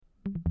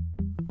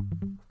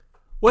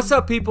What's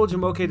up, people?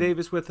 Jamoke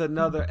Davis with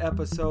another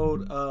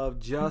episode of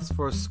Just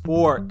for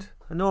Sport.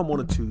 I know I'm on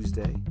a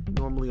Tuesday,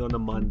 normally on a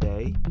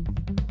Monday.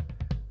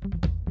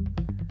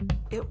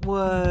 It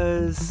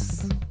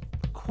was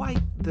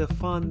quite the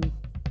fun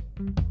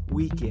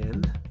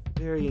weekend,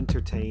 very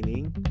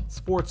entertaining,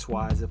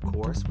 sports-wise, of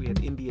course. We had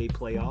NBA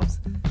playoffs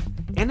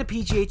and the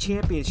PGA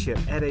Championship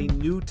at a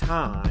new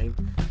time.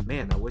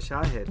 Man, I wish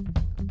I had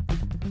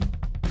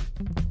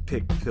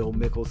picked Phil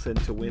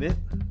Mickelson to win it.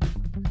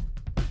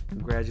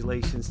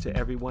 Congratulations to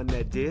everyone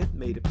that did.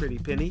 Made a pretty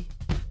penny,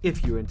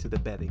 if you're into the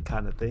betting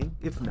kind of thing.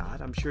 If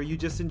not, I'm sure you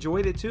just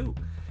enjoyed it too.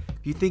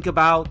 If you think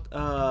about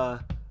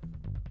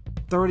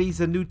 30's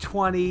a new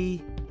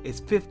 20, is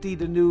 50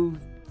 the new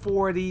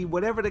 40,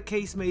 whatever the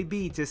case may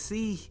be, to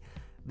see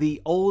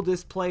the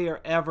oldest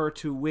player ever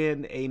to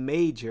win a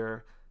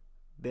major,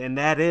 then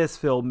that is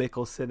Phil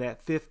Mickelson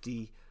at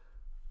 50,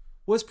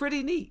 was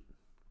pretty neat.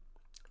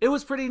 It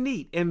was pretty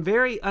neat and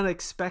very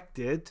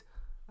unexpected,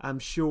 I'm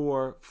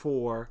sure,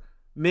 for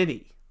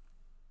many.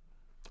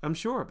 I'm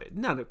sure of it.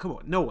 No, come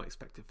on. No one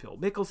expected Phil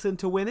Mickelson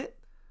to win it.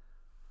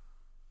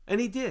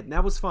 And he did. And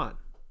that was fun.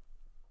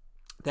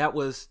 That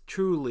was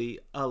truly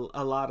a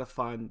lot of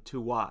fun to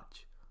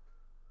watch.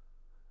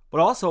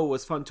 But also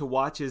was fun to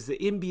watch is the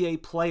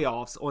NBA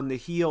playoffs on the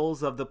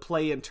heels of the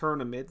play-in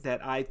tournament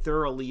that I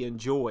thoroughly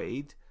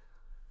enjoyed.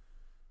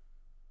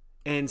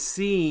 And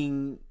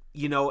seeing,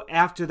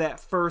 after that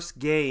first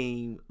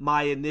game,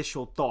 my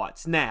initial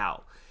thoughts.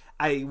 Now,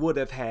 I would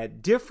have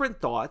had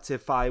different thoughts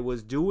if I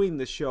was doing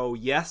the show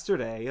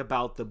yesterday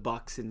about the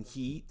Bucks and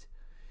Heat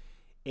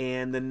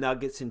and the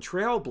Nuggets and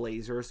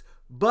Trailblazers.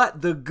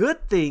 But the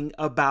good thing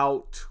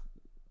about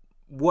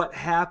what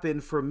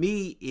happened for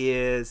me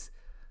is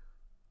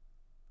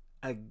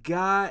I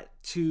got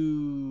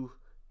to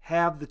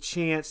have the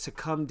chance to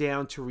come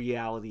down to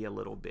reality a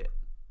little bit.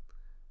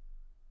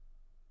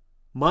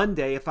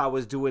 Monday, if I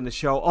was doing the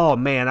show, oh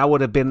man, I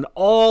would have been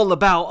all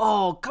about,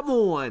 oh, come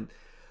on.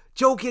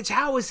 Jokic,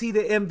 how is he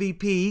the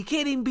MVP? He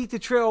can't even beat the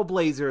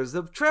Trailblazers.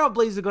 The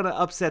Trailblazers are going to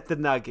upset the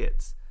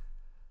Nuggets.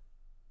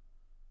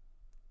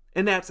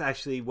 And that's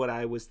actually what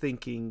I was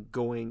thinking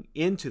going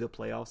into the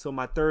playoffs on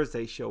my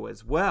Thursday show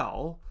as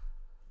well.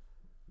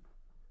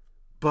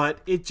 But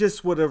it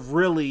just would have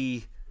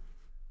really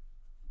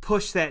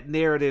pushed that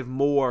narrative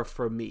more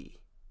for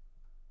me.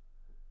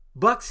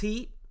 Bucks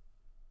Heat,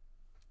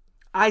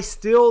 I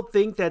still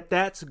think that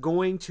that's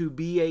going to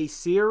be a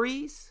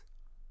series.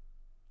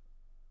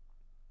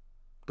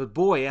 But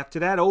boy, after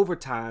that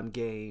overtime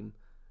game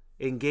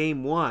in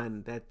game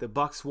one, that the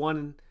Bucks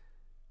won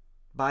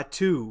by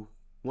 2,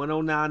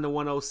 109 to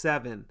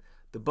 107,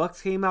 the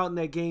Bucks came out in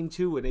that game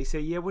too, and they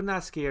said, yeah, we're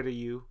not scared of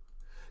you.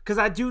 Because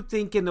I do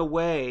think in a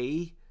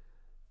way,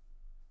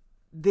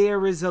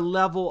 there is a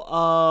level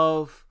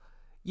of,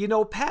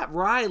 Pat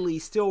Riley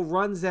still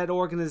runs that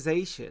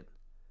organization.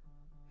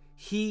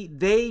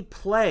 They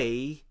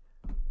play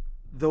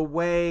the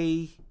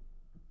way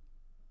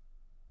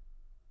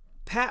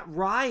Pat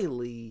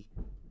Riley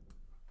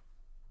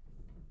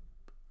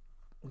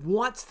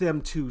wants them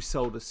to,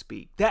 so to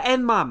speak. That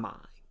in my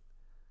mind.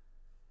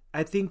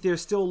 I think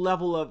there's still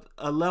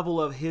a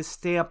level of his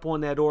stamp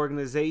on that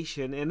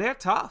organization, and they're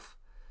tough.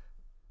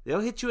 They'll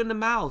hit you in the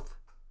mouth.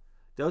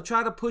 They'll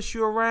try to push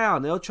you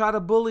around. They'll try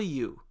to bully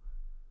you.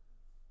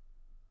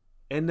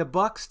 And the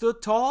Bucks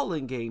stood tall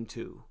in game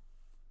 2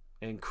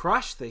 and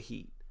crushed the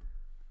Heat.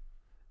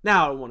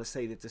 Now, I don't want to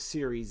say that the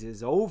series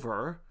is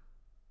over,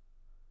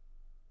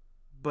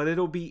 but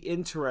it'll be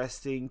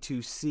interesting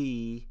to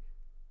see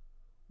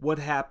what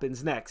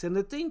happens next. And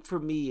the thing for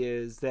me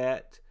is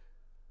that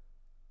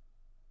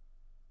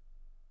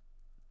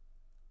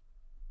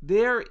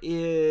there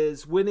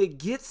is, when it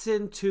gets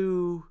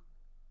into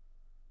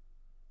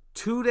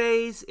 2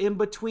 days in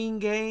between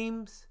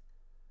games,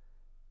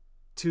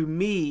 to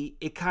me,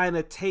 it kind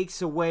of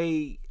takes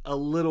away a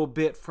little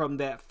bit from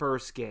that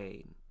first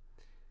game.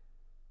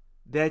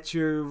 That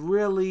you're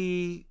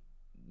really,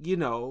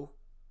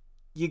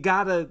 you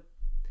got to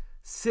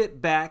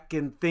sit back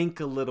and think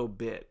a little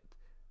bit.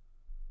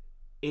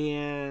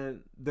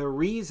 And the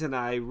reason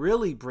I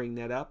really bring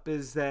that up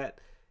is that,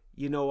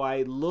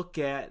 I look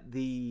at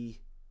the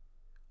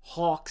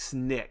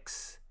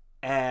Hawks-Knicks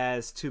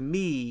as, to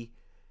me,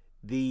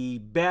 the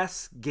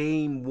best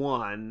game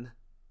one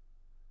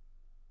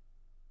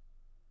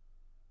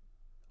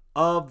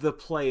of the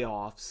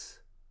playoffs.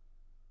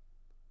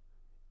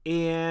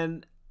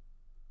 And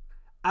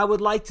I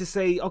would like to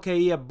say, okay,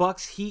 yeah,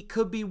 Bucks Heat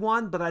could be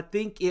one, but I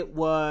think it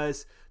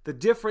was the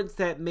difference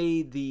that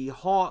made the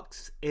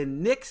Hawks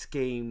and Knicks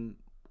game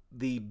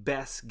the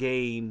best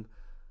game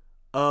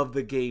of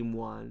the game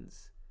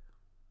ones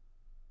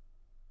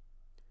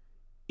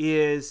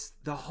is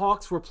the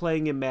Hawks were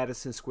playing in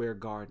Madison Square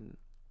Garden.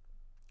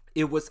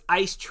 It was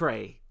Ice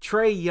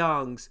Trae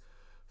Young's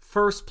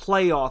first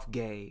playoff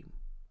game.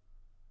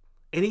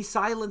 And he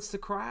silenced the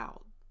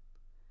crowd.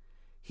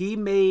 He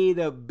made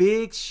a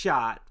big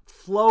shot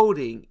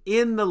floating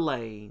in the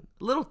lane,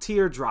 a little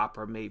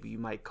teardropper maybe you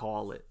might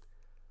call it,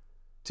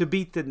 to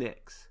beat the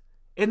Knicks.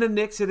 In the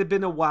Knicks, it had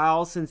been a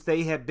while since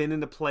they had been in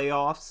the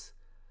playoffs.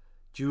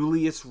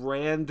 Julius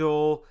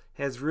Randle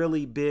has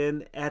really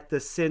been at the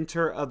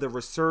center of the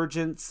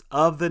resurgence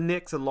of the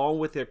Knicks, along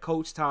with their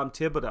coach, Tom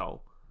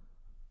Thibodeau.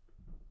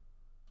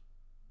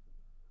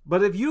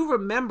 But if you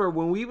remember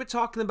when we were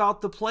talking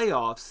about the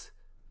playoffs,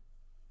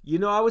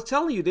 I was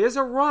telling you there's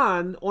a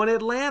run on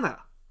Atlanta.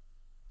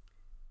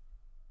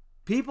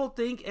 People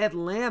think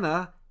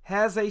Atlanta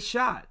has a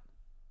shot.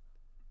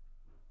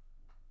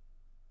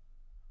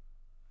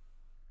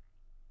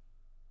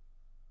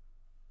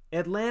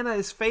 Atlanta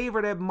is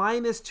favored at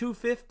minus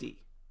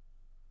 250.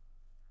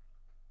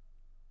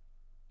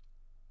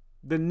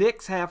 The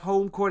Knicks have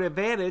home court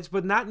advantage,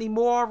 but not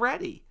anymore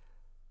already.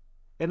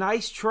 And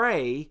Ice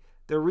Trey,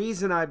 the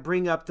reason I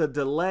bring up the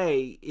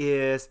delay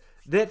is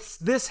that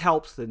this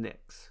helps the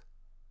Knicks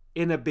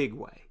in a big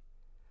way.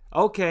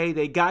 Okay,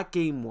 they got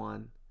game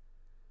one.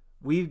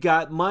 We've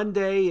got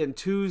Monday and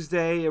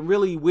Tuesday and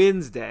really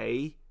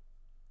Wednesday,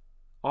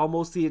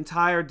 almost the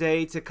entire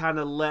day, to kind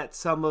of let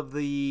some of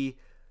the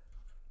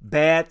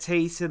bad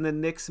taste in the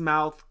Knicks'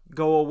 mouth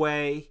go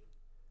away.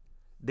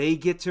 They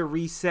get to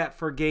reset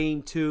for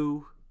game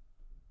two.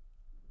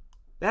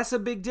 That's a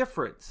big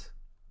difference.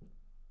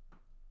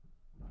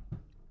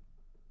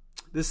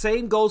 The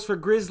same goes for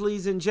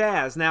Grizzlies and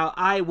Jazz. Now,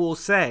 I will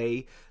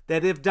say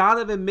that if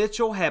Donovan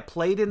Mitchell had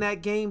played in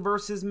that game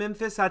versus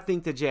Memphis, I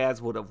think the Jazz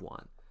would have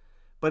won.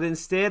 But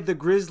instead, the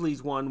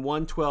Grizzlies won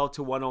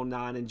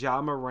 112-109, and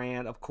Ja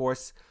Morant, of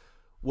course,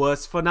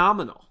 was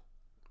phenomenal.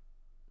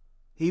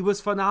 He was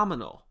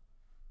phenomenal.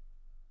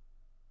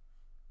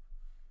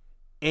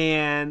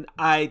 And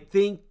I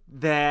think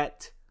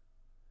that,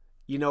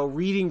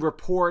 reading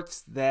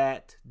reports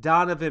that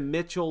Donovan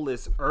Mitchell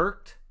is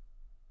irked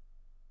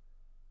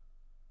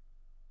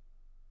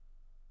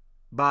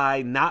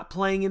by not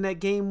playing in that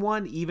game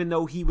one, even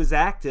though he was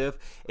active.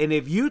 And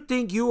if you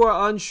think you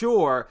are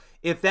unsure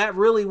if that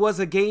really was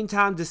a game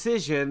time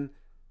decision,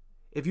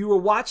 if you were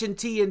watching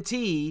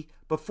TNT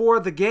before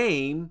the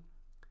game,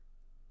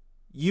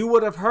 you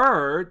would have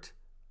heard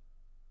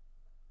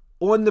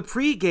on the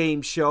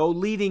pregame show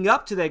leading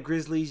up to that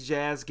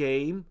Grizzlies-Jazz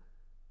game,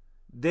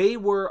 they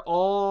were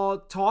all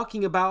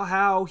talking about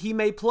how he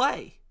may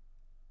play.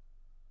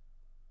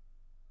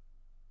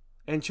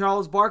 And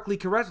Charles Barkley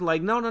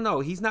corrected, no,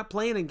 he's not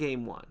playing in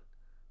game one.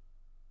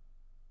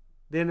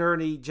 Then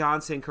Ernie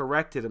Johnson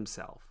corrected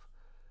himself.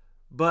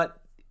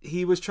 But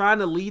he was trying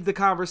to lead the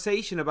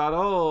conversation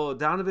about,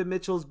 Donovan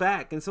Mitchell's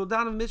back. And so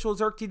Donovan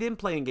Mitchell's irked he didn't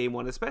play in game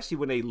one, especially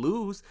when they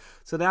lose.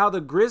 So now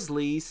the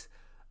Grizzlies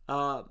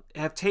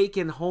have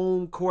taken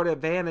home court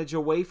advantage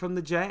away from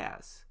the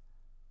Jazz.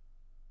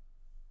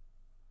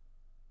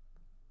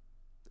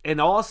 And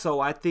also,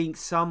 I think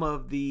some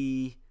of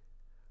the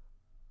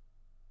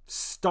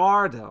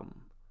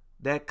stardom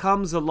that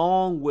comes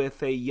along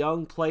with a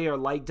young player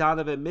like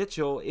Donovan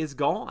Mitchell is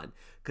gone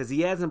because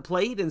he hasn't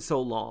played in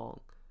so long.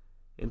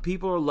 And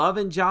people are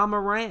loving Ja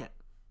Morant.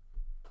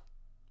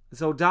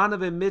 So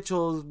Donovan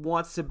Mitchell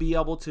wants to be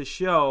able to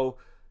show,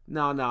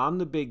 no, I'm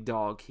the big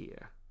dog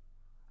here.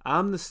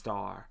 I'm the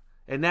star.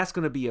 And that's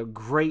going to be a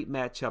great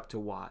matchup to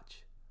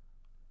watch.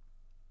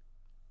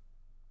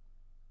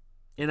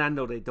 And I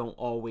know they don't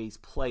always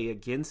play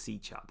against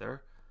each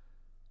other.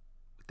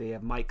 They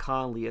have Mike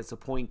Conley as a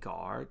point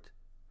guard.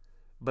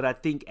 But I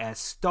think as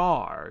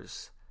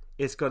stars,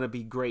 it's going to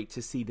be great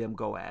to see them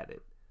go at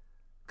it.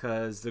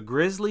 Because the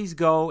Grizzlies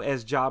go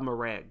as Ja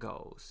Morant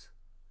goes.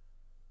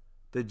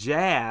 The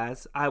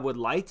Jazz, I would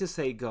like to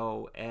say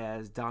go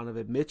as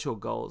Donovan Mitchell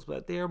goes,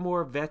 but they're a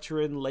more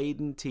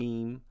veteran-laden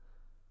team.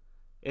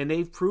 And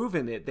they've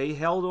proven it. They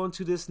held on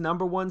to this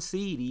number one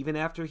seed even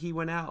after he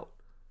went out.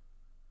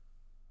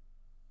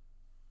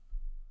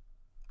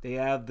 They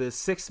have the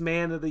sixth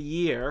man of the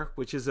year,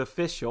 which is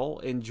official,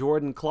 in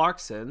Jordan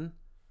Clarkson.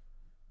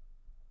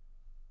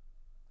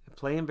 They're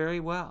playing very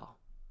well.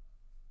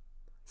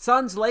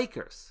 Suns,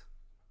 Lakers.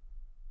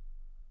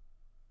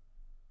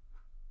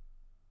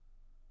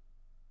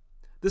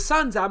 The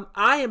Suns,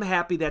 I am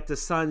happy that the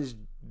Suns,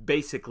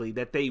 basically,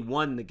 that they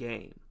won the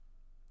game.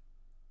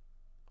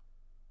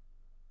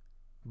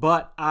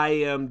 But I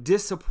am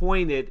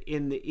disappointed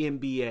in the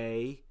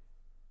NBA.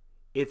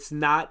 It's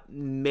not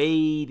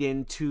made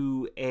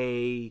into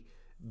a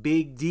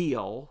big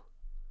deal.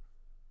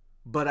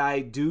 But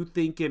I do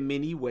think in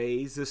many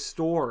ways the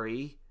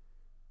story,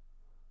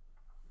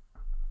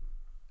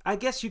 I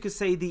guess you could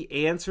say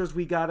the answers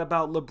we got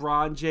about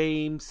LeBron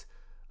James,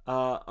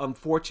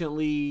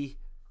 unfortunately,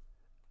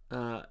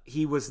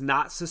 he was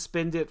not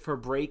suspended for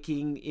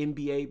breaking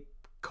NBA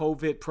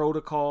COVID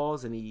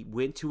protocols, and he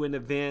went to an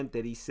event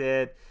that he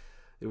said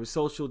there was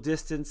social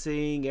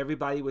distancing,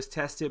 everybody was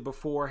tested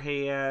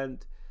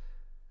beforehand.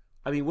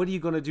 I mean, what are you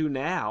going to do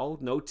now?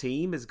 No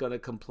team is going to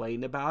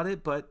complain about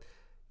it, but,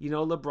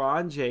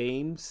 LeBron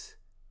James,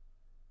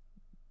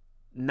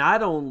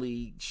 not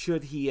only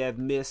should he have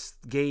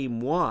missed game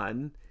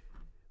one,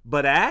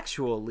 but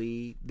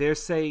actually they're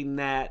saying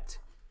that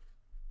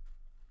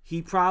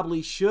he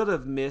probably should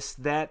have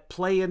missed that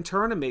play-in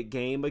tournament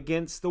game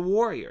against the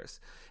Warriors.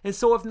 And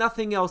so if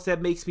nothing else,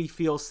 that makes me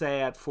feel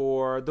sad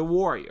for the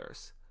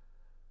Warriors.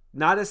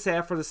 Not as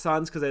sad for the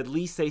Suns, because at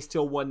least they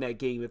still won that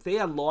game. If they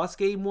had lost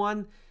game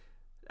one,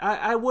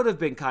 I would have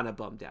been kind of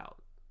bummed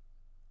out.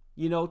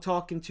 You know,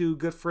 talking to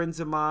good friends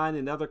of mine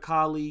and other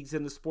colleagues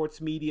in the sports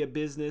media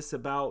business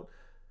about,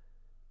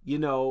 you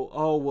know,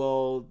 oh,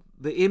 well,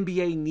 the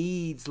NBA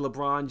needs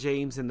LeBron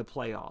James in the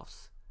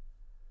playoffs.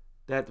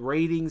 That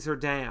ratings are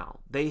down.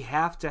 They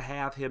have to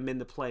have him in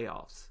the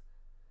playoffs.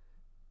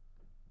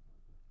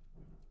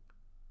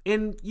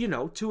 And, you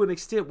know, to an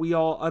extent, we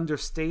all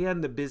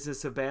understand the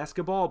business of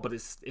basketball, but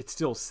it's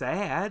still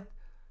sad.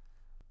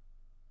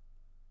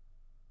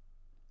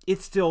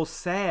 It's still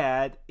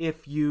sad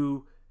if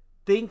you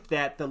think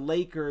that the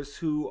Lakers,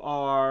 who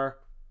are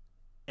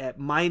at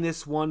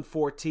minus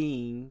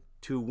 114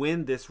 to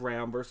win this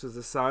round versus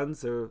the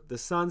Suns, or the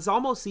Suns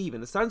almost even.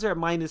 The Suns are at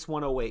minus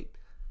 108.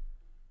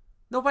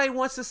 Nobody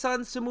wants the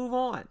Suns to move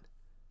on.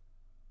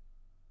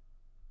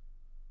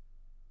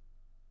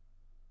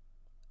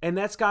 And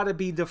that's got to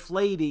be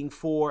deflating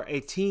for a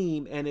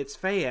team and its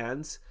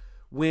fans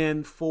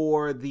when,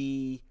 for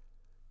the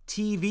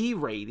TV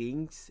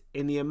ratings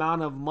and the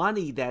amount of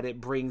money that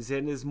it brings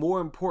in is more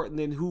important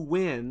than who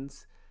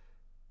wins,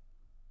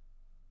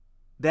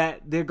 that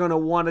they're going to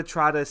want to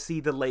try to see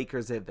the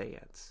Lakers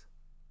advance.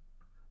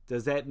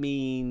 Does that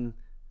mean,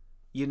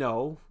 you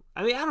know,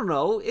 I mean, I don't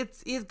know.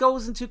 It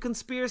goes into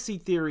conspiracy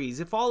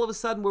theories. If all of a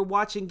sudden we're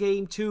watching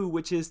game 2,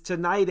 which is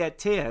tonight at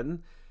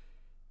 10,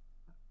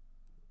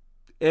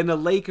 and the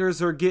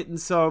Lakers are getting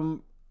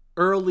some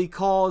early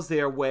calls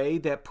their way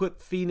that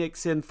put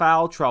Phoenix in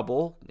foul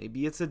trouble.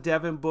 Maybe it's a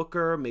Devin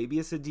Booker. Maybe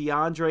it's a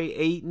DeAndre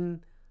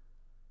Ayton.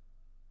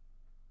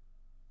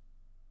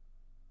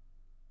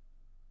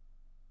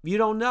 You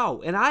don't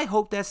know. And I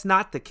hope that's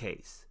not the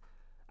case.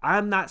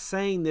 I'm not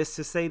saying this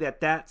to say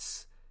that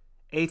that's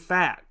a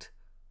fact.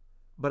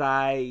 But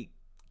I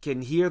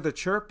can hear the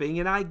chirping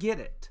and I get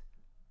it.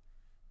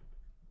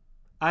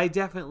 I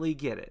definitely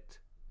get it.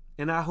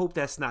 And I hope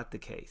that's not the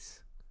case.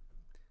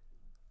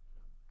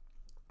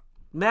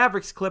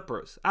 Mavericks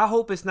Clippers. I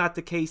hope it's not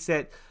the case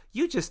that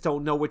you just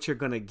don't know what you're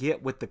going to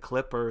get with the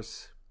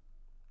Clippers.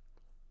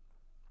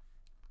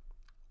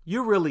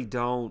 You really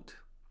don't.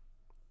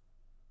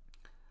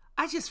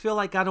 I just feel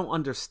like I don't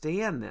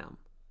understand them.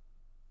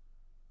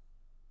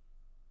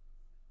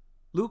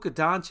 Luka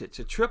Doncic,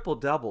 a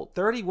triple-double,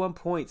 31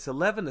 points,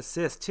 11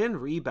 assists, 10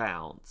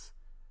 rebounds.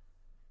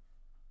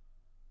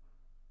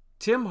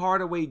 Tim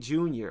Hardaway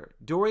Jr.,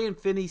 Dorian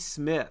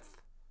Finney-Smith,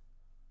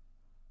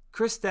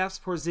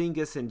 Kristaps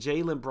Porzingis, and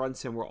Jalen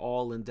Brunson were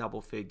all in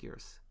double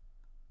figures.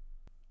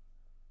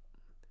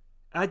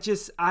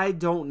 I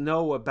don't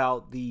know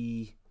about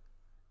the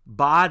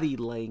body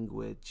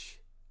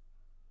language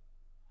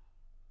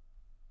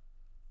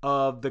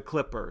of the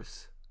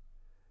Clippers.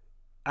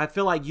 I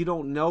feel like you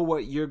don't know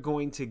what you're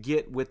going to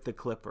get with the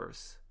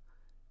Clippers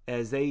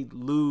as they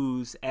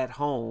lose at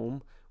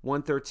home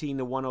 113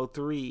 to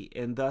 103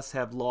 and thus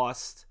have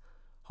lost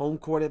home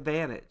court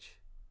advantage.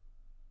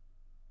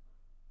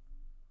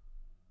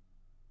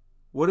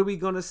 What are we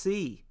going to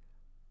see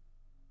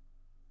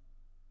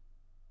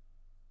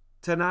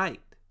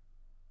tonight?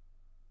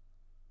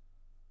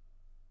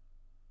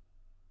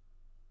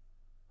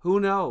 Who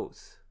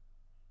knows?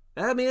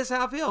 I mean, that's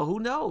how I feel. Who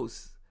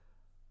knows?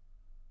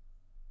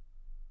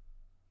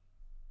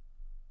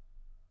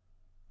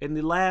 In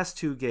the last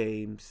two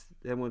games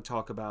that I'm going to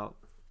talk about,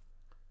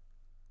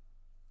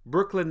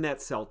 Brooklyn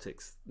Nets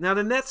Celtics. Now,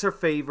 the Nets are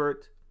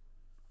favored.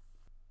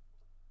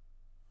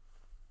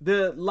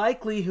 The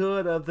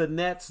likelihood of the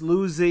Nets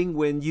losing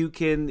when you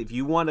can, if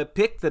you want to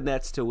pick the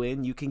Nets to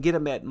win, you can get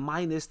them at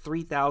minus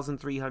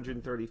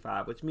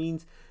 3,335, which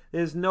means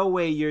there's no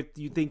way you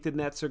think the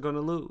Nets are going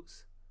to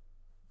lose.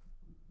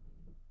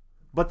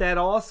 But that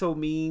also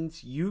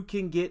means you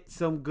can get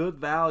some good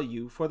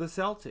value for the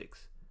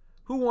Celtics,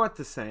 who aren't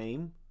the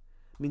same.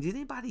 I mean, did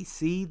anybody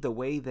see the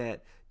way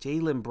that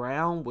Jaylen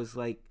Brown was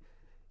like,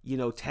 you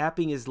know,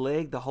 tapping his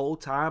leg the whole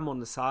time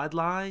on the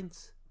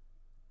sidelines?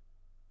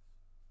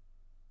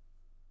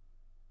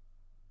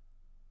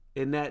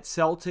 In that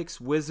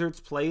Celtics-Wizards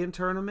play-in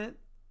tournament?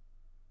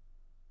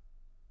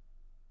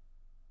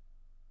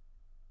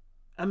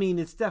 I mean,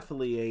 it's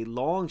definitely a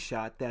long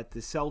shot that the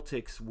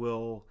Celtics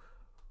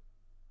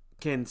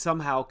can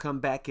somehow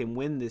come back and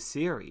win this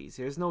series.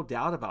 There's no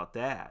doubt about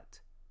that.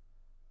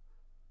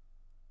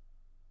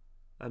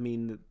 I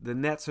mean, the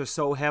Nets are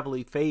so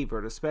heavily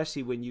favored,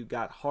 especially when you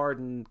got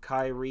Harden,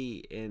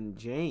 Kyrie, and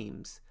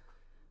James.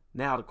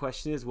 Now the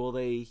question is, will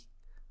they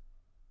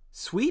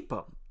sweep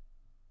them?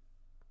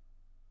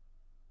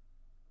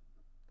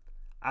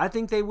 I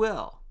think they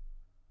will.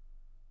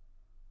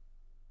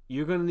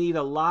 You're going to need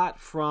a lot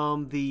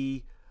from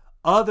the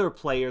other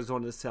players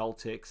on the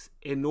Celtics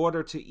in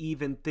order to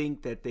even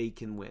think that they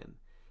can win.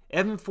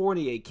 Evan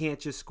Fournier can't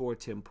just score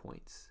 10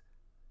 points.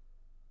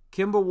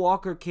 Kemba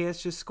Walker can't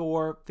just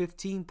score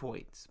 15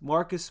 points.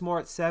 Marcus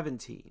Smart,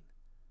 17.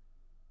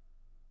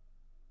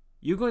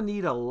 You're going to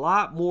need a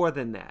lot more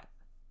than that.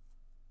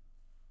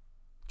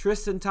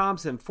 Tristan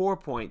Thompson, 4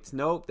 points.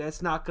 Nope,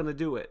 that's not going to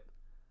do it.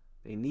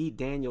 They need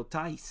Daniel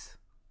Tice.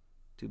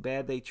 Too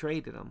bad they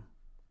traded him.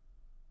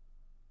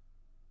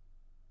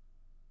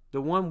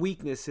 The one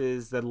weakness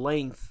is the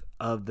length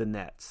of the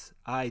Nets,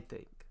 I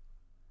think.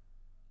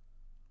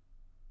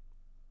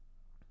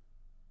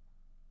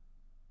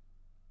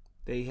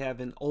 They have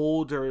an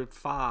older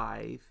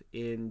 5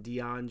 in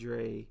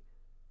DeAndre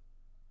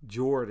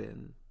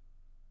Jordan.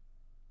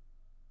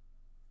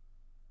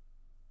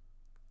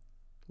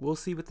 We'll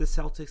see what the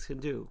Celtics can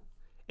do.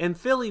 And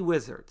Philly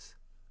Wizards.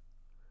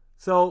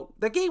 So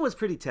the game was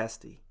pretty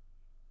testy,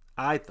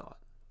 I thought.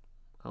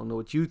 I don't know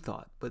what you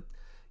thought, but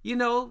it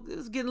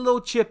was getting a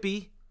little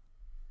chippy,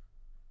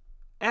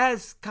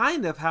 as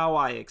kind of how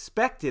I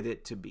expected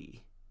it to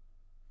be.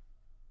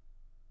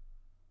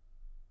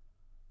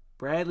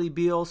 Bradley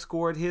Beal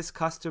scored his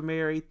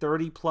customary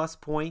 30-plus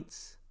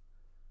points.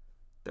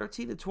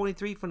 13 to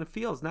 23 from the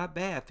field is not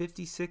bad,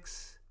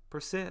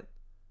 56%.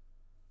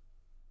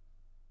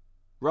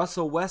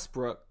 Russell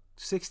Westbrook,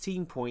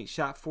 16 points,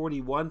 shot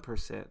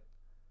 41%.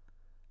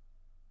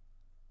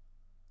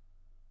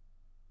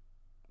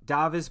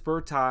 Davis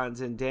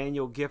Bertans and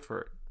Daniel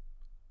Gifford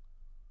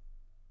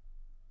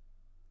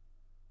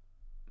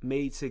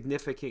made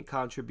significant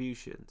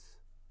contributions.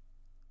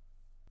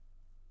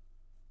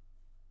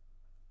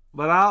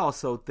 But I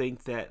also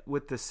think that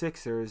with the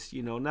Sixers,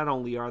 not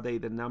only are they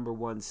the number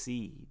 1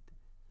 seed,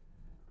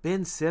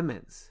 Ben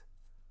Simmons,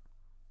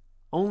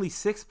 only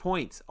 6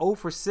 points, 0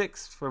 for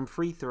 6 from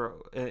free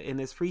throw in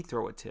his free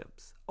throw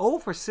attempts. 0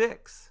 for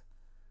 6.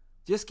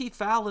 Just keep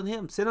fouling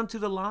him. Send him to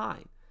the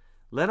line.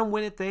 Let him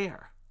win it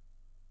there.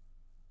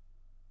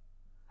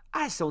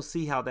 I just don't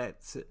see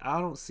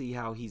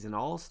how he's an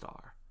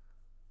all-star.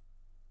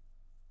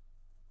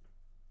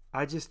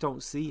 I just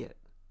don't see it.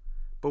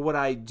 But what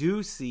I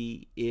do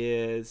see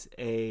is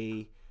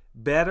a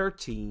better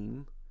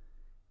team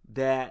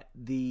that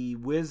the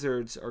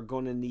Wizards are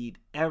going to need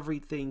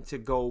everything to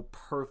go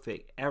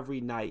perfect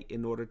every night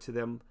in order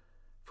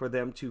for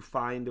them to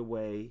find a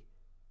way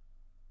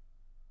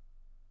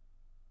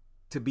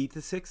to beat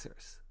the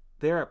Sixers.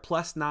 They're at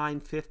plus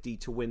 950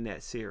 to win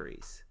that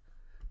series.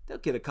 They'll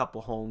get a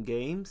couple home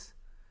games.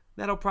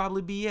 That'll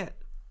probably be it.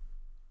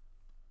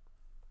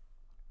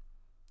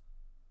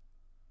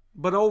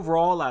 But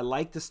overall, I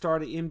like the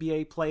start of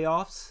NBA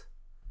playoffs,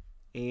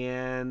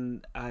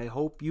 and I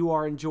hope you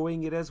are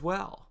enjoying it as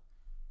well.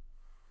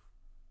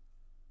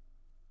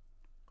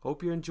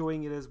 Hope you're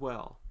enjoying it as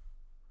well.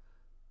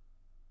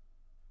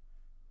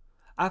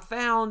 I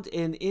found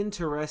an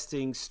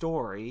interesting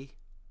story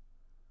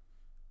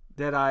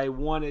that I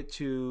wanted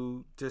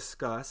to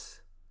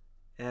discuss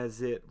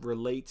as it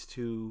relates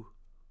to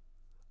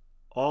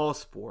all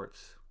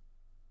sports.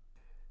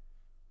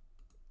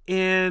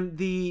 And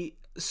the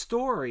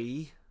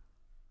story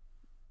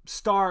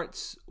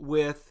starts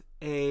with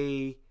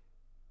a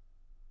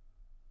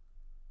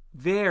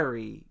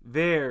very,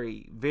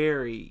 very,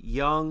 very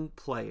young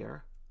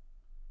player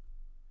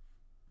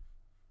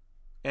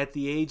at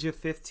the age of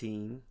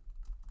 15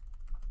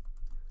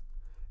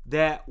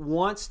 that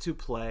wants to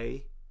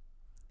play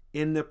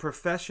in the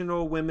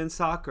Professional Women's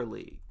Soccer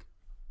League.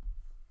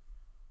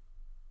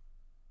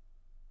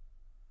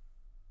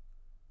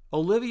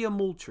 Olivia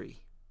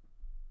Moultrie.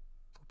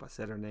 Hope I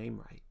said her name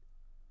right.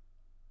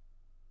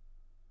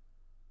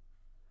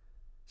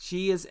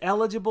 She is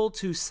eligible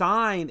to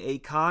sign a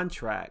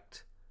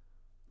contract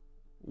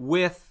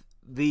with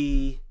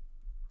in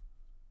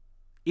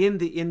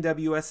the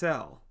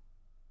NWSL.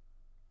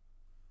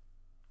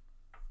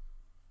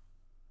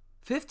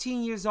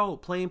 15 years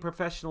old, playing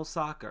professional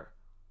soccer.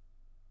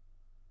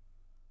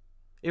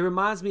 It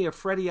reminds me of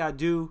Freddie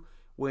Adu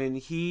when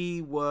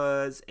he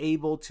was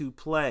able to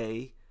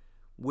play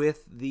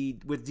with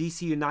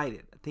DC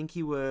United. I think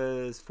he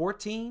was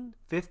 14,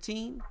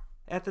 15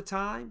 at the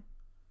time.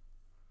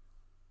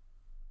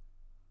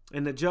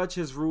 And the judge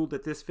has ruled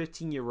that this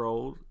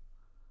 15-year-old,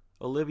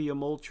 Olivia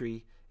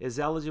Moultrie, is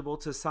eligible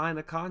to sign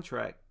a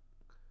contract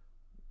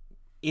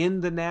in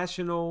the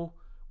National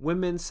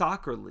Women's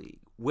Soccer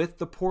League with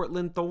the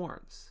Portland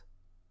Thorns.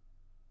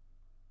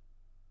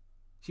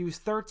 She was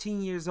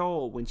 13 years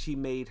old when she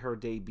made her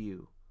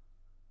debut.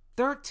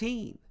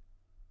 13.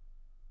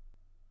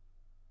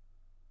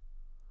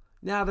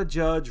 Now the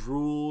judge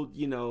ruled,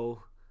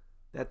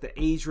 that the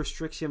age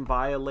restriction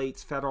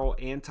violates federal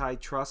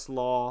antitrust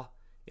law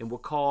and will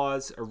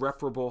cause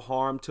irreparable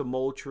harm to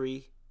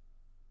Moultrie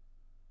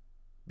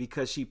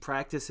because she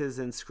practices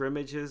in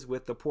scrimmages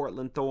with the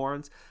Portland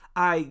Thorns.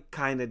 I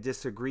kind of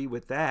disagree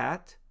with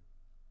that.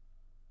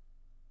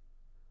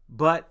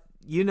 But,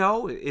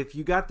 if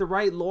you got the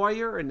right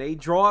lawyer and they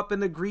draw up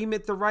an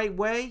agreement the right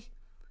way.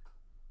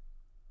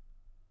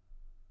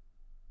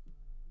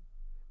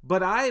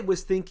 But I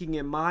was thinking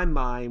in my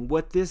mind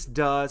what this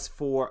does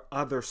for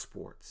other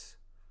sports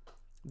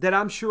that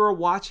I'm sure are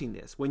watching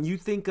this. When you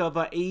think of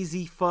a AZ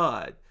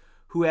Fudd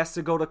who has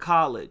to go to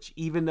college,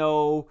 even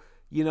though,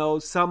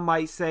 some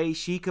might say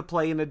she could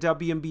play in the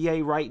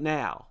WNBA right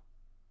now.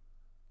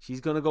 She's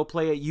going to go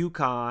play at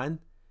UConn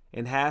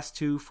and has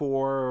to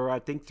for, I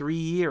think, 3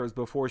 years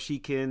before she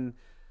can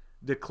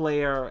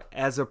declare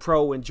as a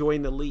pro and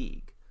join the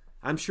league.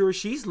 I'm sure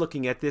she's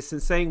looking at this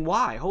and saying,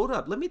 why? Hold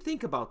up, let me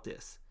think about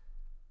this.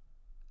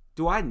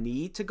 Do I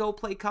need to go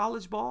play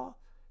college ball?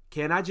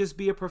 Can I just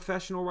be a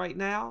professional right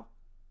now?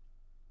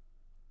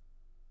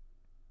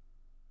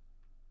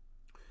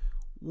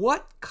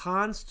 What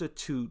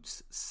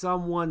constitutes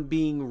someone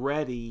being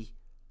ready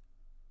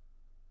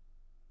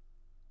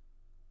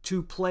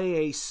to play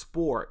a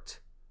sport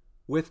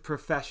with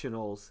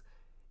professionals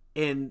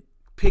and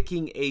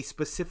picking a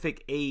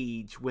specific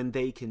age when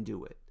they can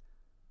do it?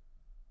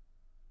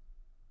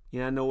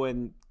 I know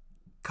in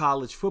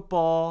college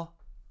football,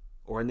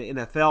 or in the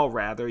NFL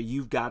rather,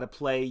 you've got to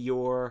play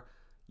your,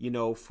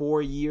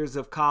 4 years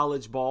of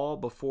college ball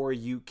before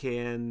you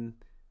can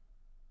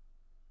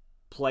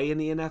play in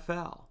the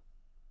NFL.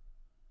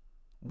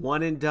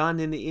 One and done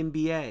in the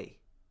NBA.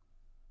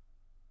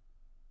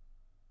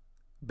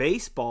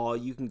 Baseball,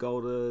 you can go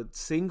to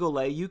single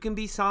A. You can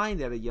be signed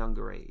at a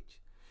younger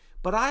age.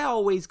 But I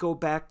always go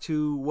back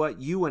to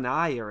what you and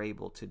I are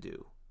able to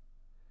do.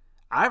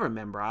 I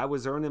remember I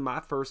was earning my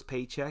first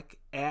paycheck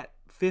at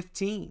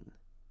 15.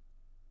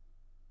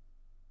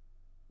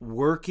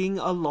 Working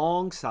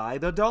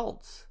alongside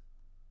adults.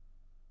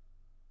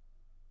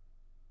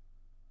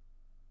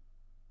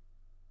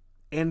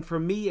 And for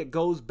me, it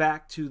goes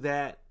back to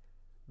that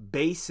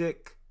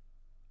basic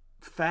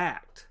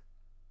fact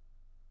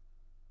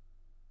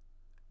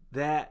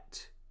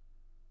that,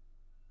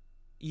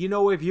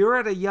 if you're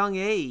at a young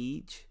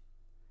age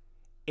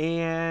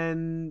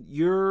and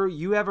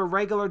you have a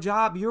regular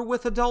job, you're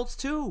with adults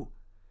too.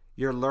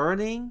 You're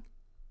learning,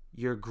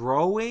 you're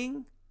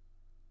growing.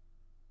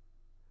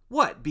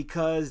 What?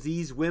 Because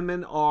these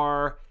women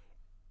are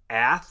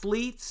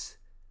athletes,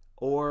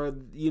 or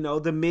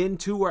the men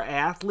too are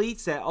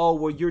athletes, that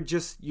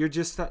you're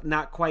just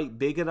not quite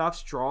big enough,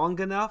 strong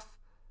enough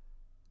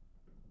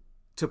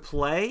to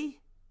play?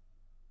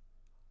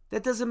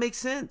 That doesn't make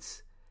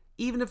sense.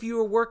 Even if you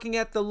were working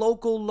at the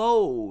local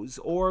Lowe's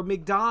or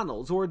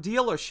McDonald's or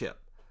dealership.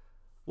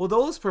 Well,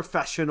 those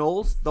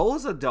professionals,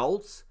 those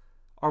adults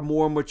are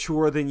more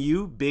mature than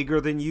you,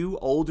 bigger than you,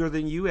 older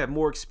than you, have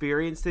more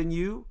experience than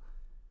you.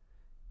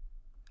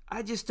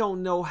 I just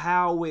don't know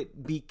how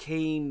it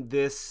became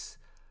this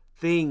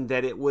thing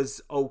that it was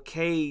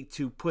okay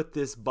to put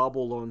this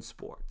bubble on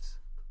sports.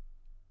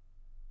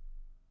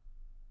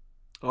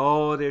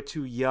 Oh, they're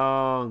too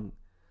young.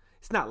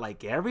 It's not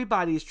like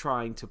everybody's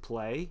trying to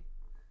play.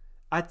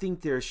 I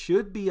think there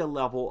should be a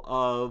level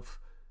of,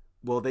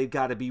 they've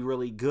got to be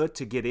really good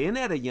to get in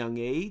at a young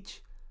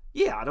age.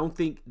 Yeah, I don't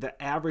think the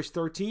average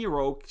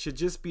 13-year-old should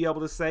just be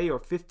able to say, or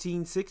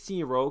 15,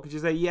 16-year-old could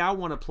just say, yeah, I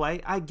want to play.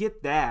 I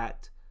get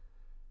that.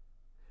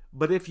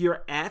 But if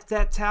you're at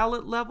that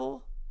talent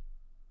level,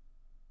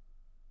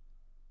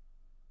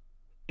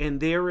 and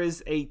there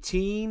is a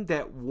team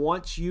that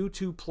wants you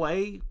to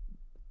play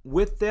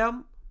with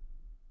them,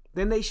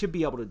 then they should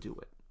be able to do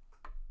it.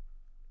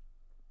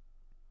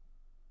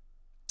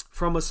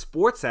 From a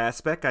sports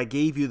aspect, I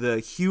gave you the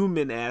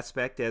human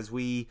aspect, as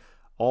we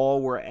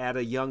all were at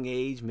a young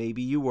age.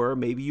 Maybe you were,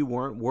 maybe you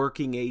weren't,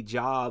 working a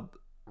job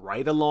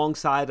right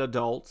alongside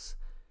adults.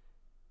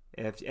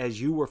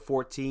 As you were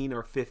 14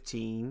 or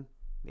 15,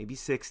 maybe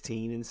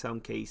 16 in some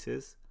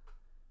cases.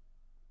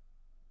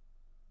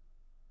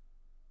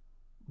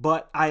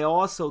 But I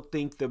also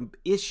think the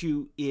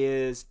issue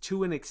is,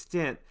 to an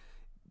extent,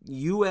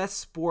 U.S.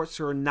 sports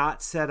are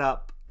not set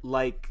up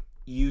like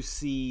you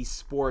see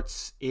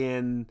sports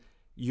in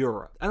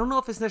Europe. I don't know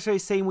if it's necessarily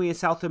the same way in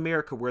South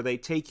America, where they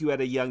take you at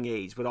a young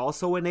age, but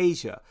also in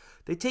Asia.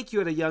 They take you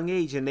at a young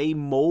age and they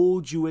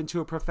mold you into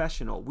a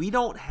professional. We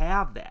don't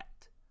have that.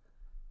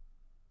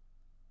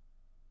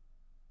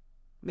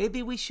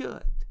 Maybe we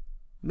should.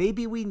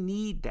 Maybe we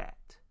need that.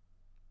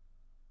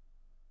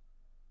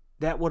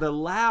 That would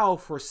allow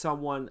for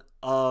someone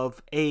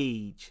of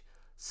age,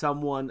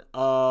 someone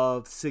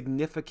of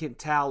significant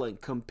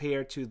talent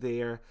compared to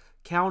their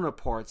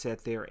counterparts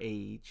at their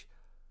age,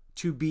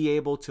 to be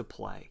able to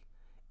play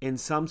in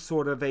some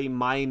sort of a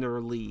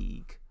minor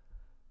league.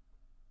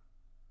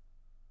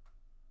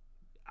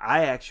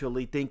 I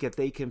actually think if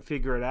they can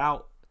figure it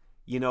out,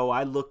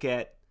 I look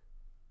at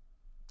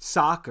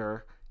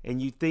soccer,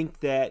 and you think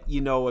that,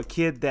 a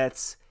kid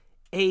that's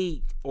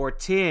 8 or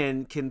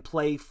 10 can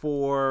play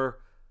for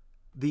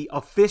the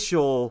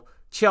official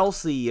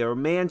Chelsea or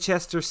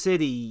Manchester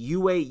City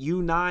U8,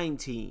 U9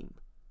 team.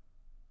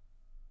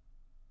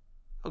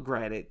 Well,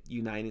 granted,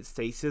 United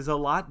States is a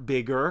lot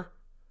bigger,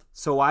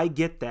 so I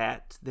get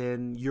that,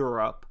 than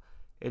Europe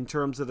in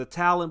terms of the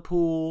talent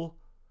pool,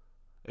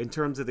 in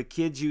terms of the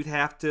kids you'd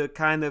have to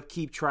kind of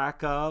keep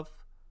track of.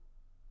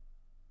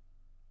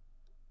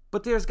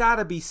 But there's got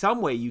to be some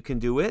way you can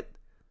do it.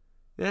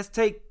 Let's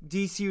take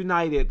DC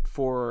United,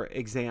 for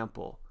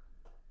example.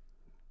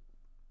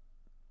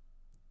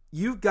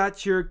 You've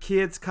got your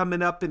kids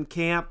coming up in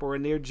camp or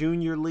in their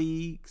junior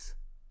leagues.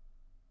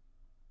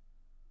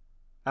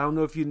 I don't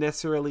know if you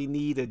necessarily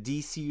need a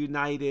DC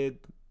United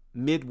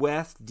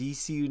Midwest,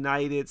 DC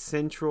United,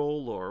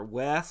 Central, or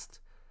West,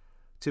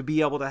 to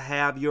be able to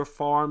have your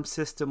farm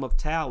system of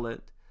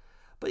talent.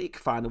 But you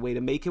can find a way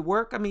to make it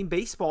work. I mean,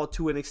 baseball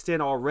to an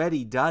extent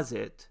already does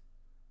it.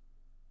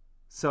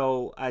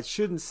 So I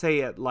shouldn't say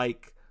it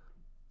like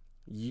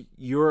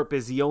Europe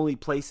is the only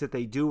place that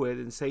they do it,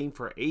 and same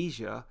for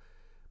Asia.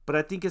 But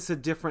I think it's a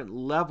different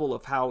level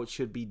of how it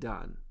should be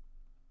done.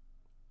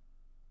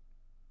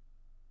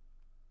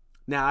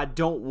 Now, I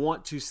don't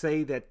want to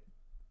say that,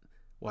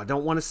 well, I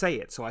don't want to say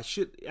it. So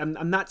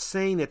I'm not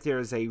saying that there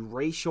is a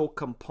racial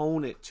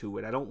component to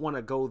it. I don't want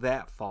to go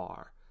that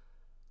far.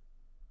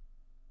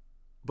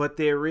 But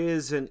there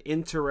is an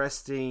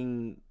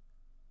interesting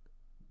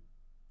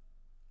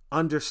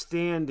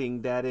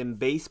understanding that in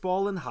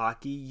baseball and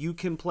hockey, you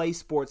can play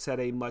sports at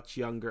a much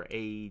younger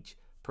age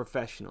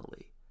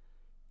professionally.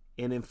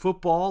 And in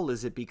football,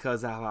 is it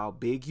because of how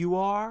big you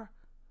are?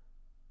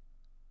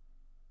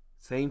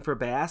 Same for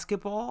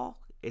basketball.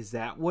 Is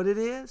that what it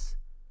is?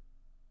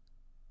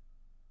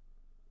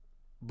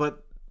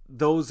 But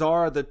those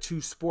are the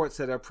two sports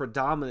that are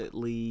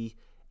predominantly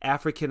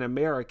African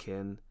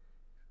American.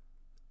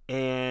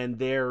 And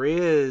there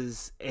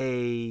is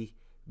a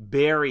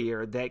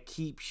barrier that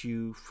keeps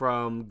you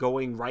from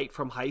going right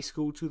from high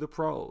school to the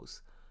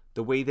pros,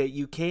 the way that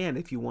you can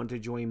if you want to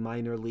join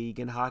minor league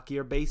in hockey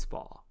or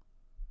baseball.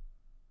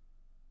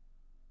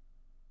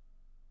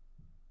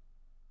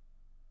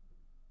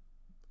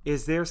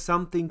 Is there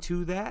something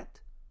to that?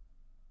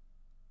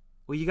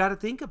 Well, you got to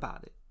think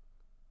about it.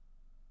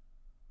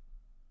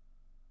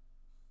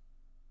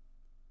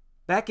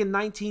 Back in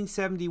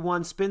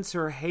 1971,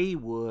 Spencer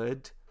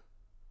Haywood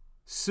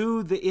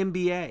sued the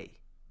NBA.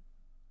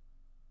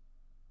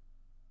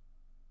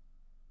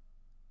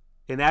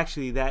 And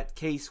actually, that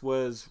case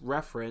was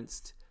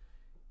referenced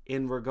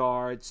in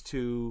regards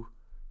to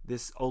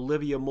this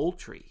Olivia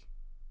Moultrie,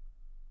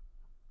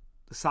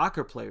 the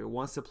soccer player who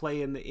wants to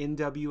play in the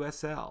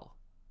NWSL.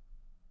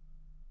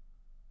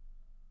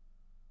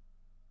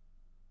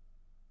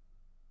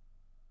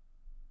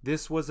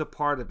 This was a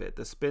part of it,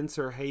 the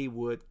Spencer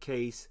Haywood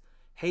case,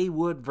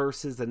 Haywood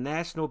versus the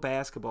National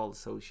Basketball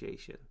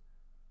Association.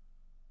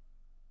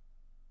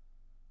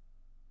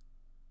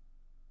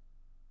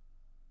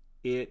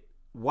 It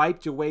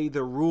wiped away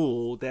the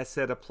rule that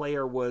said a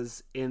player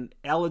was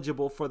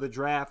ineligible for the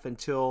draft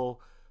until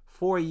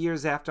 4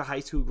 years after high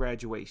school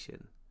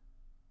graduation.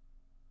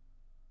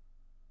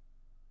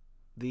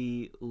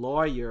 The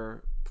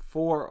lawyer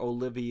for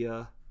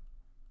Olivia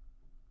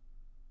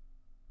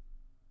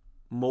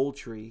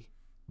Moultrie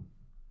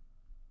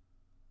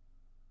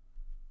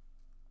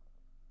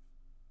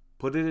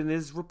put it in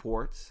his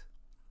reports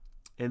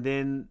and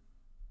then,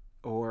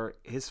 or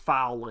his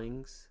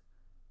filings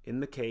in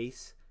the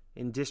case,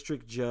 and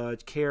District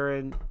Judge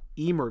Karen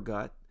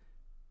Emergut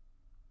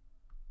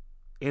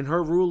in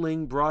her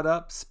ruling brought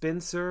up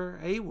Spencer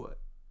Haywood.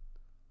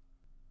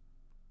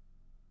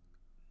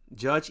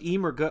 Judge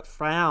Emergut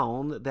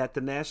found that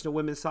the National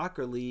Women's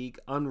Soccer League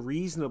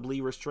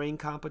unreasonably restrained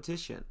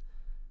competition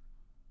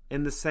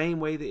in the same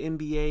way the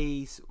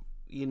NBA's,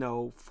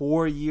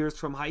 4 years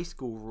from high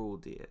school rule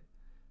did.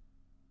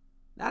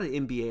 Now the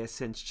NBA has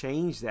since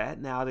changed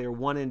that. Now they're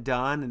one and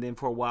done, and then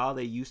for a while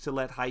they used to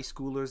let high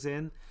schoolers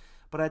in.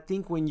 But I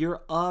think when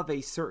you're of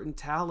a certain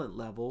talent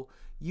level,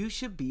 you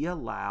should be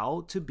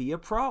allowed to be a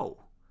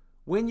pro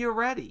when you're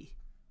ready.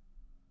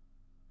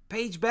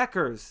 Paige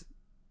Beckers,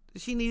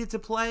 she needed to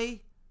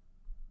play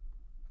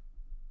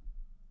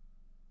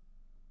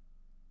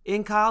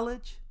in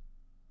college.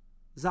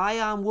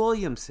 Zion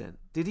Williamson,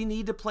 did he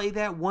need to play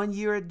that 1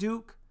 year at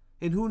Duke?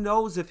 And who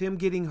knows if him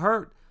getting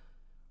hurt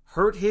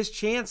his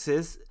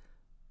chances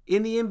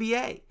in the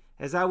NBA.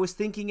 As I was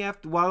thinking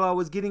while I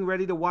was getting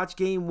ready to watch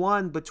game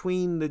 1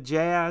 between the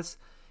Jazz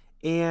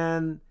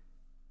and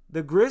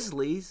the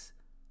Grizzlies,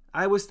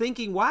 I was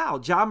thinking, wow,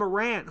 Ja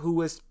Morant, who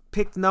was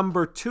picked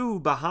number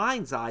 2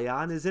 behind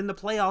Zion, is in the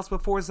playoffs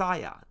before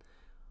Zion.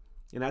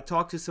 And I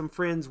talked to some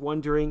friends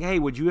wondering, hey,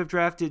 would you have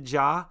drafted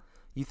Ja?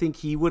 You think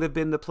he would have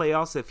been in the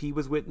playoffs if he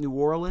was with New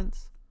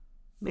Orleans?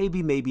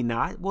 Maybe, maybe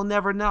not. We'll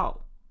never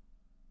know.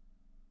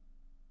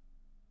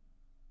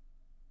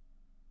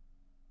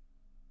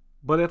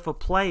 But if a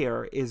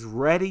player is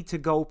ready to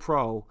go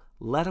pro,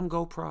 let him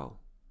go pro.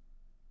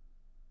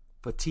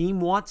 If a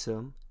team wants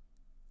him,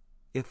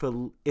 if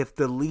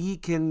the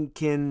league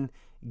can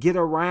get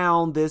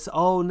around this,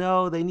 oh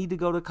no, they need to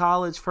go to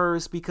college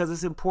first because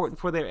it's important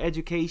for their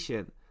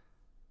education.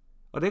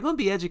 Or they're going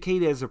to be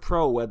educated as a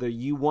pro whether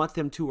you want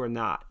them to or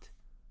not.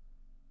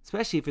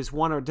 Especially if it's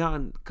one or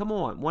done. Come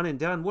on, one and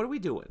done. What are we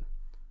doing?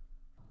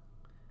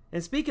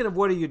 And speaking of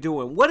what are you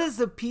doing, what is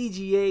the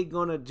PGA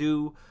going to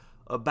do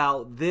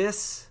about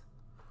this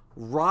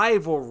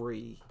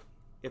rivalry,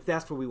 if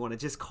that's what we want to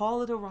just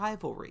call it, a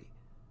rivalry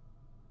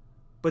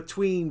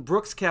between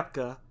Brooks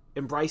Koepka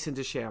and Bryson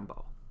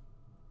DeChambeau?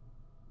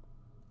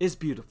 It's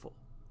beautiful.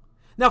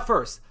 Now,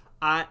 first,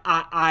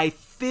 I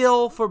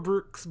feel for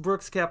Brooks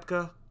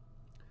Koepka.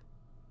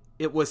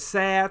 It was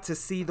sad to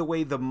see the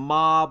way the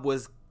mob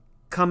was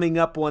coming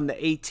up on the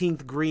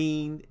 18th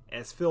green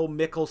as Phil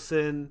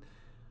Mickelson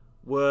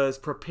was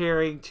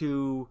preparing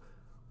to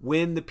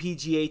win the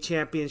PGA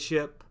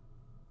Championship.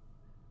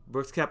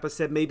 Brooks Koepka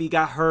said maybe he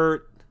got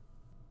hurt.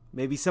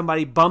 Maybe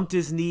somebody bumped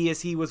his knee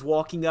as he was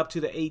walking up to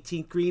the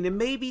 18th green, and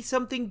maybe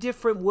something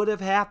different would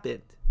have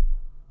happened.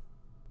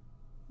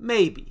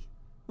 Maybe.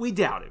 We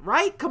doubt it,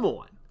 right? Come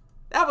on.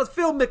 That was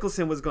Phil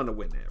Mickelson was going to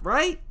win that,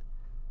 right?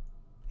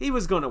 He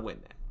was going to win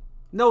that.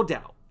 No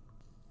doubt.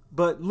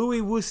 But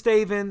Louis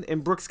Oosthuizen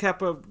and Brooks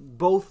Koepka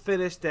both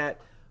finished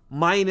at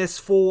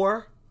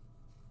 -4.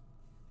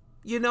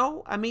 You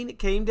know, I mean, it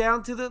came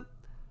down to the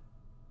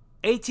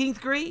 18th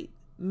green.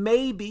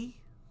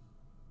 Maybe.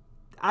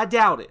 I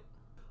doubt it.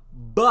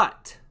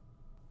 But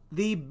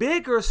the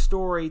bigger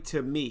story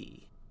to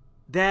me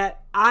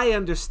that I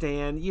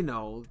understand, you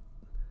know,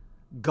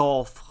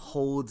 golf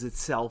holds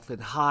itself in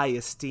high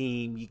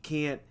esteem. You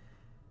can't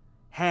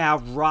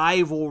have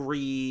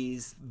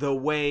rivalries the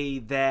way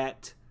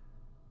that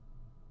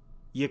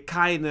you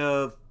kind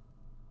of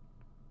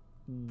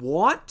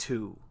want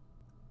to.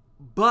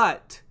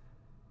 But,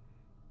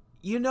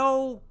 you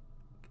know,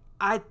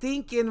 I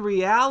think in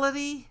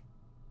reality,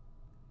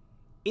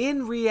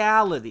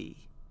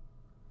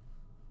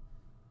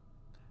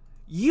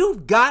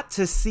 you've got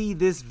to see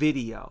this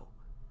video.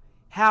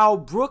 How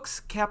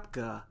Brooks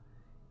Koepka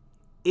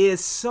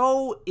is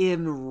so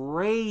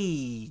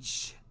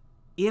enraged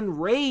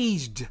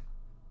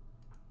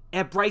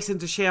at Bryson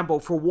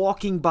DeChambeau for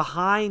walking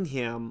behind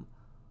him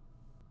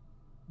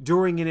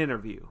during an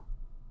interview.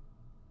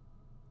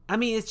 I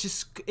mean, it's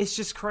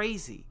just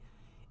crazy.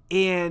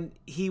 And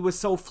he was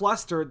so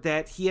flustered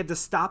that he had to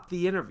stop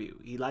the interview.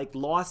 He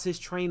lost his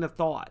train of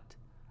thought.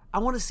 I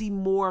want to see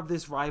more of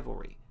this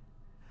rivalry.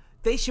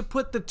 They should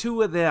put the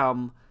two of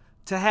them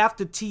to have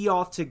to tee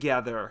off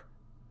together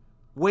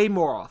way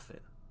more often.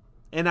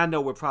 And I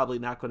know we're probably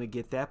not going to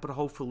get that, but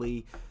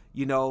hopefully,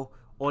 you know,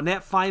 on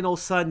that final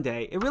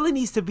Sunday, it really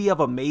needs to be of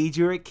a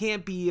major. It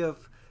can't be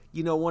of,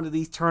 you know, one of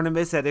these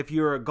tournaments that if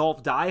you're a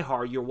golf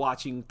diehard, you're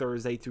watching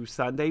Thursday through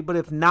Sunday. But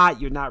if not,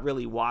 you're not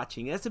really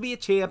watching. It has to be a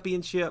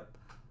championship.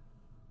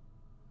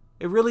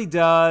 It really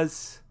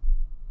does.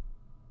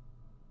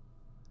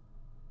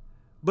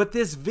 But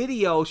this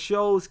video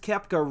shows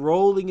Koepka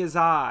rolling his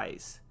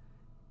eyes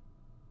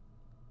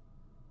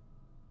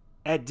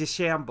at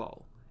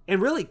DeChambeau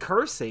and really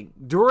cursing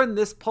during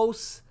this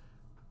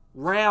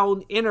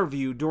post-round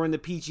interview during the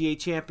PGA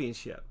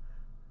Championship.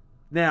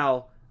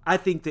 Now, I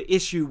think the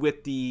issue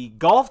with the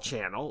Golf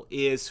Channel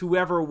is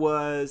whoever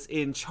was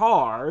in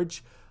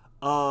charge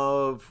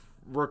of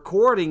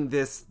recording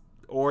this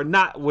or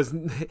not was...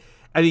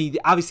 I mean,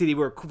 obviously they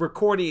were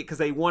recording it because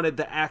they wanted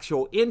the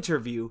actual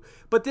interview,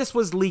 but this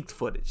was leaked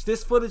footage.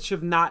 This footage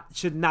should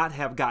not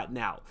have gotten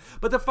out.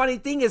 But the funny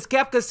thing is,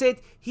 Koepka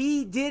said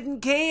he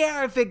didn't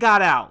care if it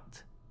got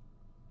out.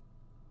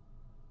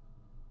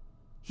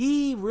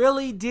 He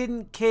really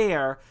didn't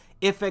care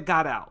if it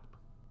got out.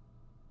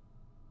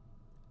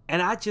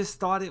 And I just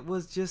thought it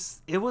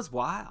was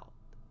wild.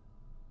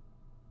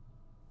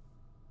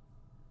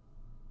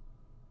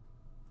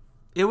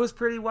 It was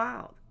pretty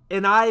wild.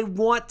 And I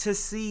want to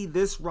see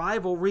this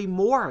rivalry,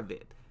 more of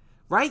it.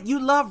 Right? You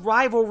love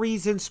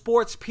rivalries in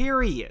sports,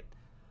 period.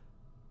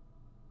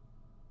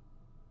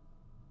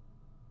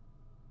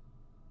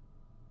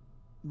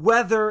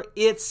 Whether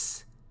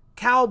it's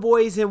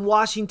Cowboys and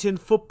Washington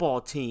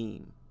football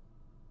team,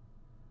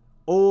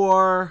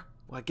 or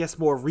well, I guess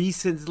more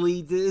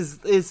recently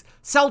is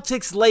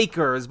Celtics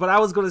Lakers, but I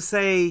was going to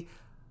say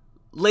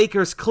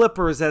Lakers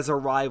Clippers as a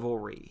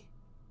rivalry.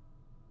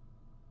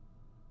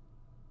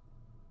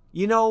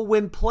 You know,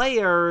 when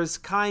players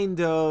kind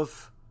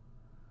of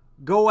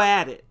go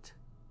at it,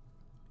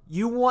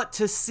 you want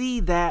to see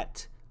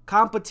that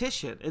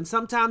competition. And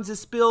sometimes it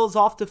spills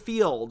off the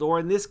field, or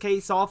in this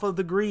case, off of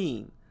the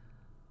green,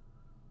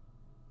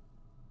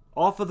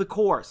 off of the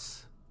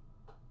course.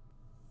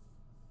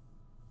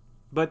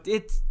 But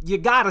you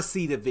gotta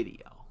see the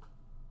video.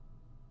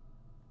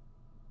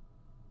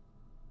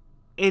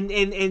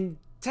 And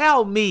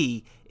tell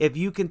me if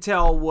you can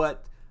tell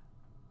what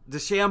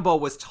DeChambeau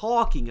was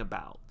talking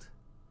about.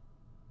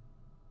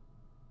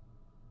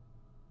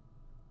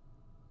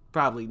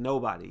 Probably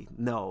nobody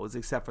knows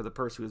except for the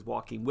person who was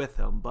walking with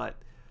him.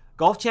 But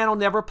Golf Channel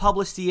never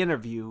published the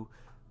interview,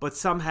 but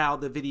somehow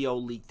the video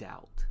leaked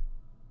out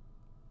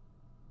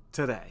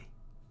today.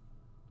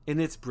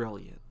 And it's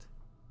brilliant.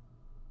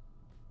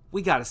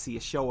 We got to see a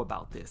show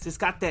about this. It's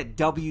got that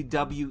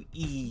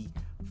WWE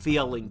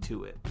feeling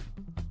to it.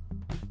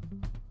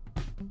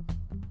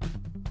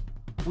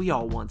 We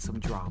all want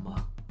some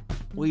drama.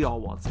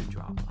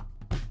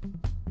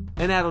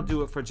 And that'll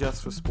do it for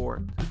Just for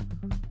Sport.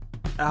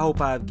 I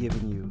hope I've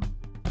given you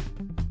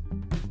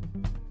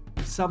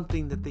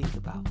something to think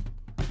about.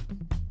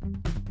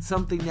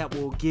 Something that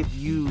will give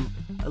you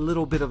a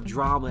little bit of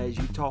drama as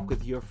you talk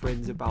with your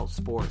friends about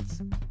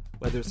sports.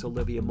 Whether it's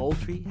Olivia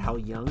Moultrie, how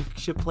young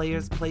should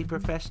players play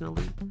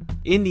professionally?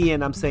 In the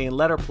end, I'm saying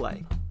let her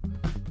play.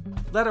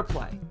 Let her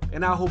play.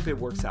 And I hope it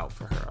works out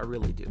for her. I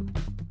really do.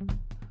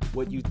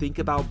 what you think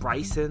about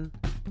Bryson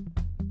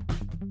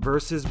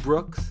versus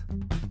Brooks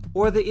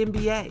or the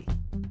NBA.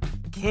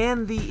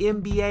 Can the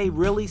NBA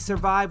really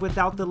survive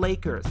without the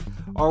Lakers?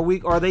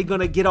 Are they going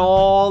to get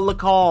all the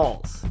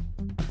calls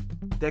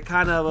that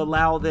kind of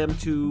allow them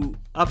to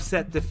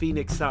upset the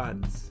Phoenix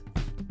Suns?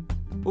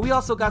 But we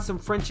also got some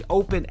French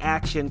Open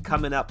action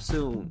coming up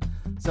soon.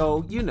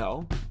 So,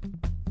 I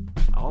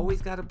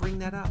always got to bring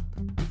that up.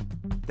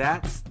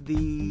 That's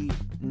the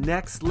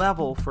next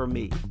level for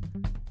me.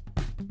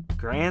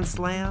 Grand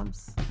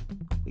Slams,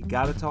 we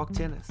got to talk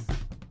tennis.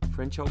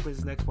 French Open is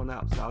the next one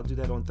up, so I'll do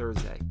that on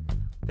Thursday.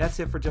 That's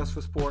it for Just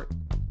for Sport.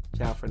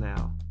 Ciao for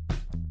now.